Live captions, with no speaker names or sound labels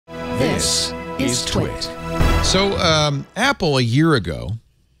This is TWiT. So, Apple a year ago.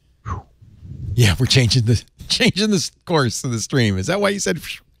 Yeah, we're changing the course of the stream. Is that why you said?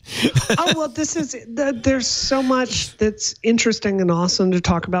 Oh, well, there's so much that's interesting and awesome to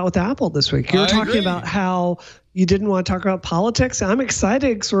talk about with Apple this week. You were talking about how you didn't want to talk about politics. I'm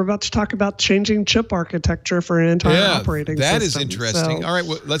excited because we're about to talk about changing chip architecture for an entire operating system. That is interesting. All right,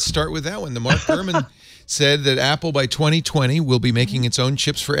 well, let's start with that one. The Mark Gurman said that Apple by 2020 will be making its own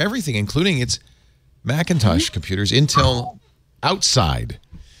chips for everything, including its Macintosh computers. Intel outside.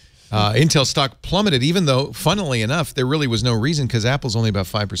 Intel stock plummeted, even though, funnily enough, there really was no reason because Apple's only about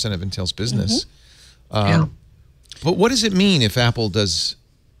 5% of Intel's business. But what does it mean if Apple does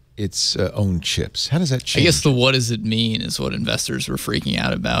its own chips? How does that change? I guess the what does it mean is what investors were freaking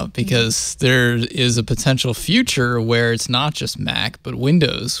out about, because there is a potential future where it's not just Mac, but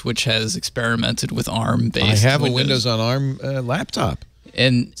Windows, which has experimented with ARM-based I have a Windows on ARM laptop.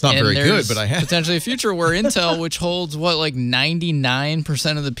 And it's not very good, but I have potentially a future where Intel, which holds what, like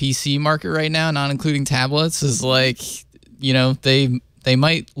 99% of the PC market right now, not including tablets, is like, you know, they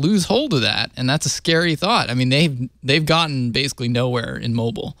might lose hold of that, and that's a scary thought. I mean, they've gotten basically nowhere in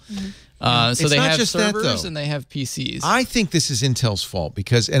mobile. So they have servers and they have PCs. I think this is Intel's fault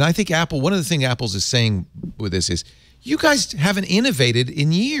because, and I think Apple, one of the things Apple's is saying with this is, you guys haven't innovated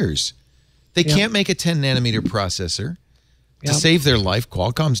in years. They can't make a 10 nanometer processor. To save their life.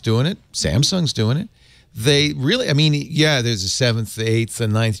 Qualcomm's doing it. Samsung's doing it. They really, I mean, yeah, there's a 7th, the 8th, the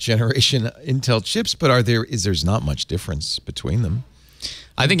 9th generation Intel chips, but there's not much difference between them.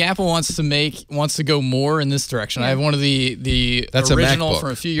 I think Apple wants to go more in this direction. I have one of the original from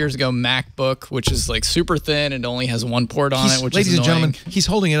a few years ago MacBook, which is like super thin and only has one port on it, which ladies is and annoying. gentlemen, he's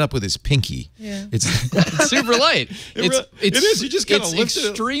holding it up with his pinky. Yeah. It's super light. It is. You just gotta lift it up.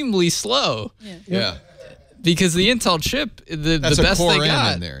 Extremely slow. Yeah. Because the Intel chip, the best they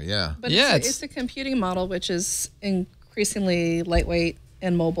got in there, But it's a computing model which is increasingly lightweight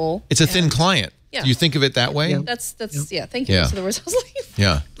and mobile. It's a thin client. Yeah. Do you think of it that way? Yeah. That's thank you. Those are the words I was looking for.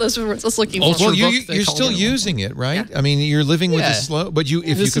 Yeah. Those are the words I was looking for. Well, you're still using it, right? Yeah. I mean, you're living with the slow, but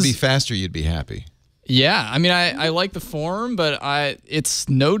if you could be faster, you'd be happy. Yeah, I mean, I like the form, but it's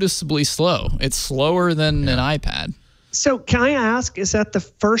noticeably slow. It's slower than an iPad. So can I ask, is that the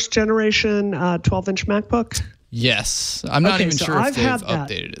first generation 12-inch MacBook? Yes. I'm not even sure if they've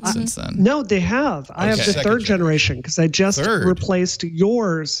updated it since then. No, they have. I have the third generation because I just replaced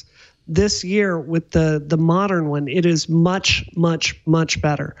yours this year with the modern one. It is much, much, much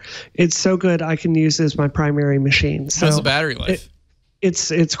better. It's so good I can use it as my primary machine. So how's the battery life?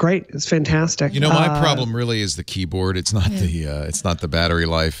 It's great. It's fantastic. You know, my problem really is the keyboard. It's not it's not the battery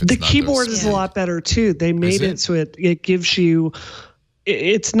life. The keyboard is a lot better too. They made it so it gives you.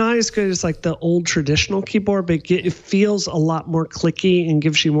 It's not as good as like the old traditional keyboard, but it feels a lot more clicky and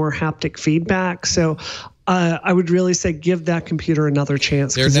gives you more haptic feedback. So I would really say give that computer another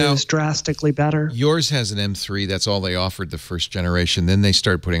chance because it is drastically better. Yours has an M3. That's all they offered the first generation. Then they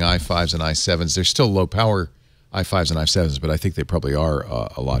started putting i5s and i7s. They're still low power i5s and i7s, but I think they probably are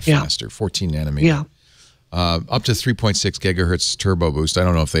a lot faster. 14 nanometer. Yeah. Up to 3.6 gigahertz turbo boost. I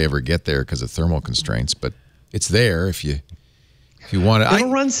don't know if they ever get there because of thermal constraints, but it's there if you want to. It'll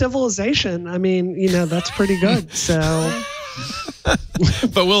run Civilization. I mean, you know, that's pretty good. So.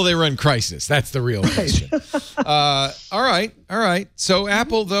 But will they run Crisis? That's the real question. All right. So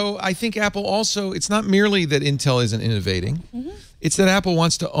Apple, though, I think Apple also, it's not merely that Intel isn't innovating. It's that Apple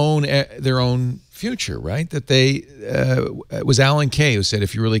wants to own their own future, right? That it was Alan Kay who said,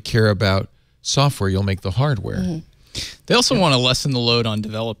 if you really care about software, you'll make the hardware. They also want to lessen the load on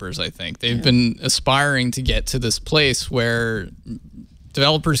developers, I think. They've been aspiring to get to this place where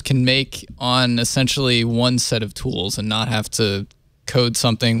developers can make on essentially one set of tools and not have to code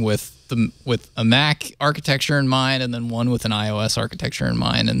something with a Mac architecture in mind and then one with an iOS architecture in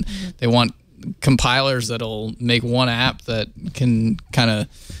mind. And they want compilers that'll make one app that can kind of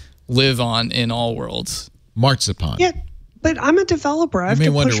live in all worlds. Marzipan. Yeah, but I'm a developer. I have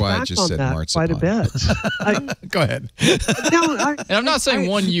to push back on that quite a bit. Go ahead. And I'm not saying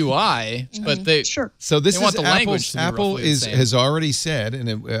one UI, but they So this want is the language to be Apple roughly the same. has already said,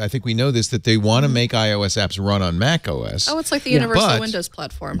 and I think we know this, that they want to make iOS apps run on Mac OS. Oh, it's like the Universal Windows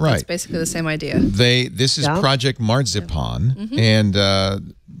platform. Right. It's basically the same idea. This is Project Marzipan,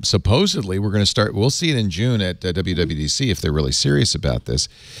 and supposedly we're going to start. We'll see it in June at WWDC if they're really serious about this.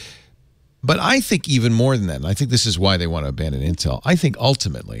 But I think even more than that, and I think this is why they want to abandon Intel, I think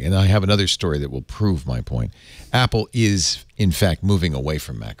ultimately, and I have another story that will prove my point, Apple is, in fact, moving away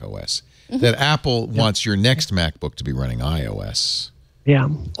from Mac OS. That Apple wants your next MacBook to be running iOS. Yeah.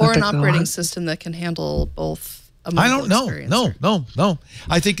 Or an operating system that can handle both a mobile I don't know. experience? No.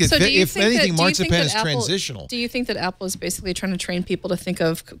 I think if anything, marzipan is Apple, transitional. Do you think that Apple is basically trying to train people to think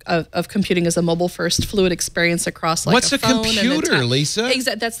of computing as a mobile-first fluid experience across like What's a phone computer, and Lisa?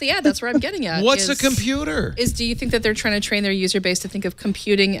 Exactly. That's where I'm getting at. What's a computer? Do you think that they're trying to train their user base to think of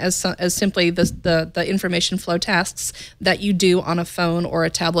computing as simply the information flow tasks that you do on a phone or a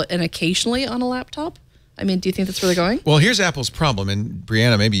tablet and occasionally on a laptop? I mean, do you think that's where they're going? Well, here's Apple's problem, and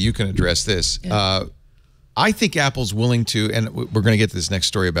Brianna, maybe you can address this. Yeah. I think Apple's willing to, and we're going to get to this next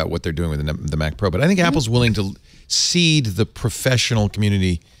story about what they're doing with the Mac Pro, but I think Apple's willing to seed the professional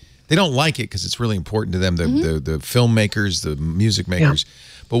community. They don't like it because it's really important to them, the filmmakers, the music makers.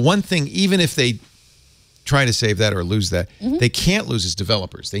 Yeah. But one thing, even if they try to save that or lose that, they can't lose is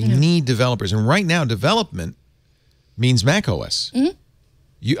developers. They need developers. And right now, development means Mac OS.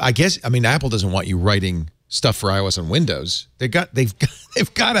 I mean, Apple doesn't want you writing stuff for iOS and Windows. They've got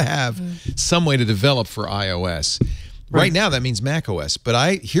to have some way to develop for iOS. Right now, that means Mac OS. But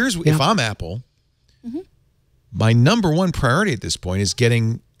if I'm Apple, my #1 priority at this point is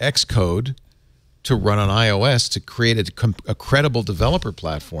getting Xcode to run on iOS to create a credible developer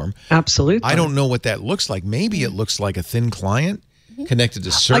platform. Absolutely. I don't know what that looks like. Maybe it looks like a thin client connected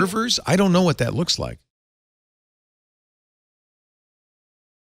to servers. I don't know what that looks like.